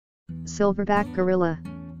Silverback gorilla.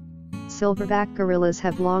 Silverback gorillas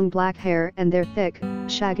have long black hair and their thick,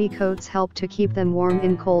 shaggy coats help to keep them warm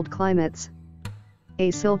in cold climates.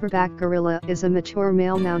 A silverback gorilla is a mature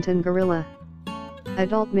male mountain gorilla.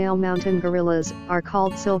 Adult male mountain gorillas are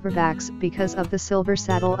called silverbacks because of the silver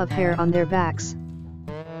saddle of hair on their backs.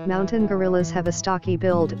 Mountain gorillas have a stocky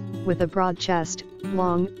build, with a broad chest,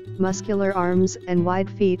 long, muscular arms and wide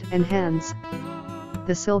feet and hands.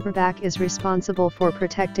 The silverback is responsible for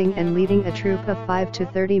protecting and leading a troop of 5 to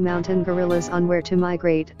 30 mountain gorillas on where to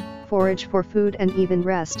migrate, forage for food and even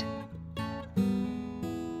rest.